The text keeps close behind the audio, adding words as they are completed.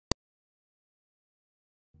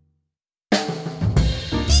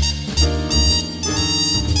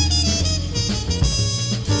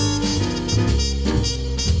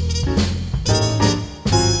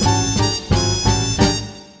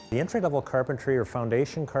entry-level carpentry or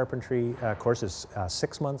foundation carpentry course is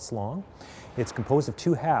 6 months long. It's composed of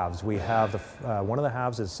two halves. We have one of the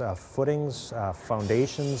halves is footings,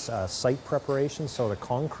 foundations, site preparation, so the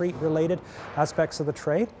concrete-related aspects of the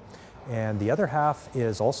trade. And the other half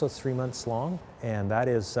is also 3 months long, and that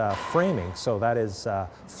is framing. So that is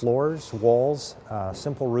floors, walls,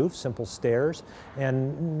 simple roofs, simple stairs,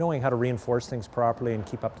 and knowing how to reinforce things properly and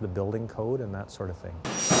keep up to the building code and that sort of thing.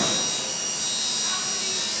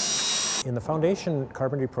 In the foundation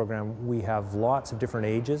carpentry program, we have lots of different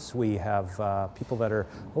ages. We have people that are,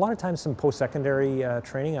 a lot of times, some post-secondary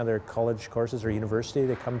training, either college courses or university.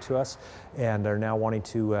 They come to us and are now wanting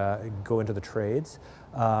to go into the trades.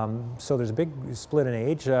 So there's a big split in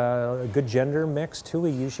age, a good gender mix too.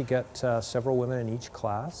 We usually get several women in each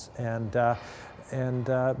class, and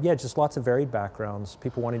yeah, just lots of varied backgrounds.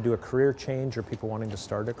 People wanting to do a career change or people wanting to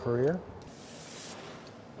start a career.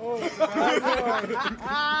 Oh, it's a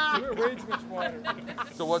bad one. Way too much water.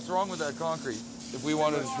 So what's wrong with that concrete if we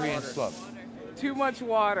wanted a 3-inch slab? Too much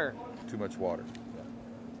water. Too much water.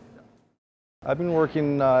 I've been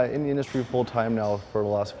working in the industry full-time now for the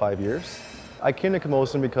last 5 years. I came to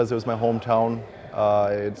Camosun because it was my hometown.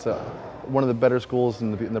 It's one of the better schools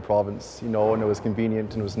in the province, you know, and it was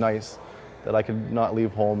convenient and it was nice that I could not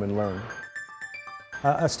leave home and learn.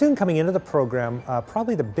 A student coming into the program,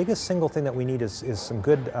 probably the biggest single thing that we need is some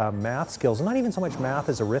good math skills, and not even so much math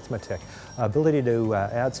as arithmetic. Ability to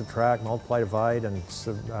add, subtract, multiply, divide, and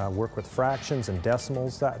work with fractions and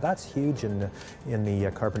decimals. That's huge in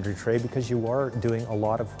the carpentry trade because you are doing a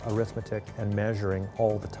lot of arithmetic and measuring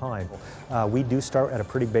all the time. We do start at a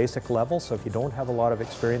pretty basic level, so if you don't have a lot of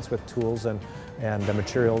experience with tools and the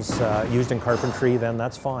materials used in carpentry, then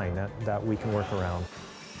that's fine, that we can work around.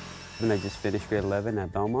 I just finished grade 11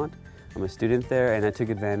 at Belmont. I'm a student there, and I took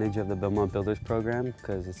advantage of the Belmont Builders program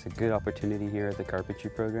because it's a good opportunity here at the carpentry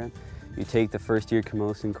program. You take the first year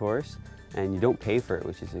Camosun course and you don't pay for it,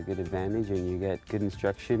 which is a good advantage, and you get good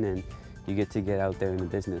instruction and you get to get out there in the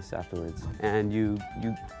business afterwards. And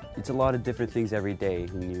it's a lot of different things every day,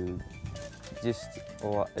 and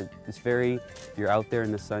you're out there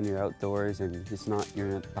in the sun, you're outdoors, and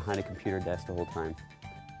you're behind a computer desk the whole time.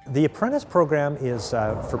 The apprentice program is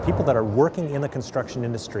for people that are working in the construction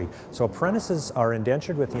industry. So apprentices are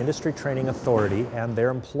indentured with the Industry Training Authority and their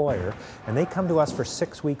employer, and they come to us for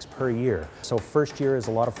 6 weeks per year. So first year is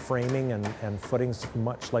a lot of framing and footings,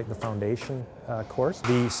 much like the foundation course.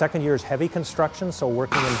 The second year is heavy construction, so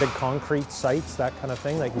working in big concrete sites, that kind of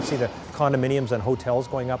thing. Like you see the condominiums and hotels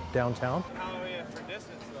going up downtown. For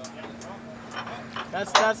distance, though.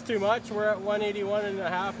 That's too much. We're at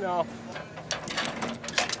 181.5 now.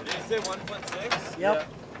 1.6? Yep.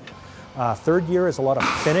 Third year is a lot of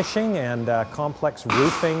finishing and complex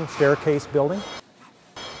roofing, staircase building.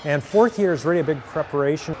 And fourth year is really a big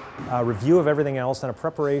preparation, review of everything else, and a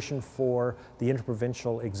preparation for the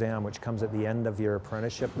interprovincial exam, which comes at the end of your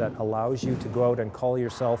apprenticeship, that allows you to go out and call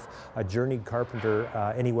yourself a journeyed carpenter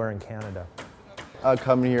anywhere in Canada. I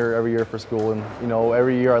come here every year for school, and you know,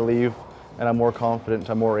 every year I leave and I'm more confident,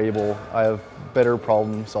 I'm more able, I have better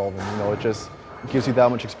problem solving, you know, it gives you that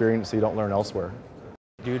much experience so you don't learn elsewhere.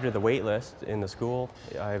 Due to the wait list in the school,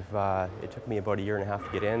 it took me about 1.5 years to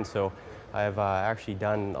get in, so I've actually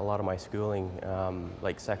done a lot of my schooling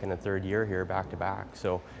like second and third year here back to back.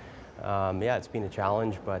 So yeah, it's been a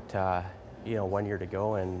challenge, but you know, 1 year to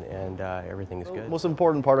go and everything's good. The most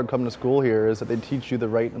important part of coming to school here is that they teach you the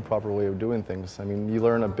right and proper way of doing things. I mean, you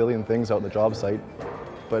learn a billion things out in the job site,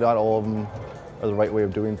 but not all of them are the right way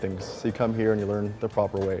of doing things. So you come here and you learn the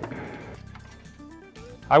proper way.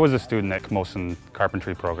 I was a student at Camosun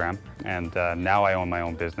Carpentry program, and now I own my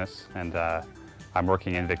own business, and I'm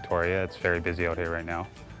working in Victoria. It's very busy out here right now,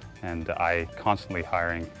 and I constantly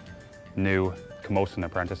hiring new Camosun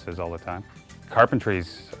apprentices all the time.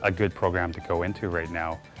 Carpentry's a good program to go into right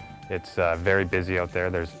now. It's very busy out there.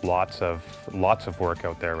 There's lots of work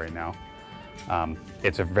out there right now.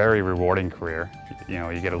 It's a very rewarding career. You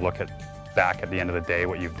know, you get to look back at the end of the day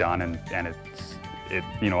what you've done, and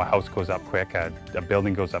you know, a house goes up quick, a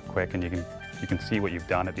building goes up quick, and you can see what you've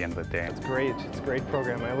done at the end of the day. It's great. It's a great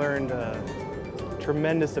program. I learned a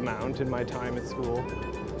tremendous amount in my time at school.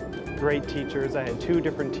 Great teachers. I had 2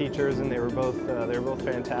 different teachers, and they were both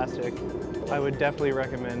fantastic. I would definitely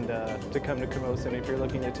recommend to come to Camosun if you're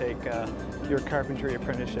looking to take your carpentry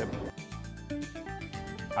apprenticeship.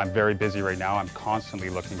 I'm very busy right now. I'm constantly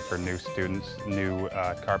looking for new students, new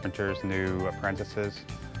carpenters, new apprentices.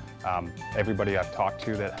 Everybody I've talked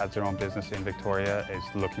to that has their own business in Victoria is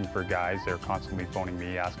looking for guys. They're constantly phoning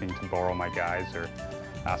me, asking to borrow my guys, or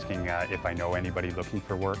asking if I know anybody looking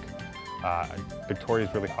for work.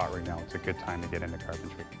 Victoria's really hot right now. It's a good time to get into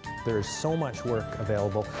carpentry. There is so much work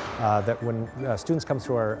available that when students come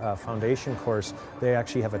through our foundation course, they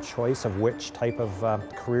actually have a choice of which type of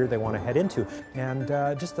career they want to head into. And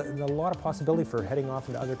just a lot of possibility for heading off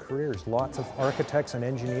into other careers. Lots of architects and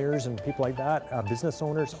engineers and people like that, business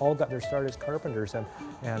owners, all got their start as carpenters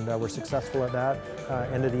and were successful at that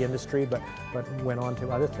end of the industry, but went on to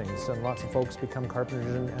other things. And lots of folks become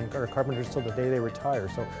carpenters and are carpenters till the day they retire.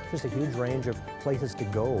 So just a huge range of places to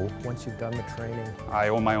go once you've done the training. I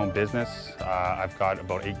own my own business. I've got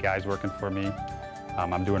about 8 guys working for me.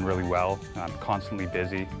 I'm doing really well. I'm constantly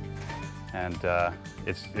busy, and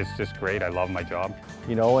it's just great. I love my job.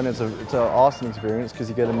 You know, and it's an awesome experience because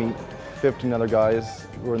you get to meet 15 other guys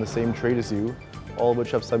who are in the same trade as you, all of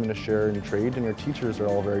which have something to share in trade, and your teachers are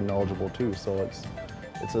all very knowledgeable too. So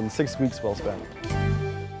it's 6 weeks well spent.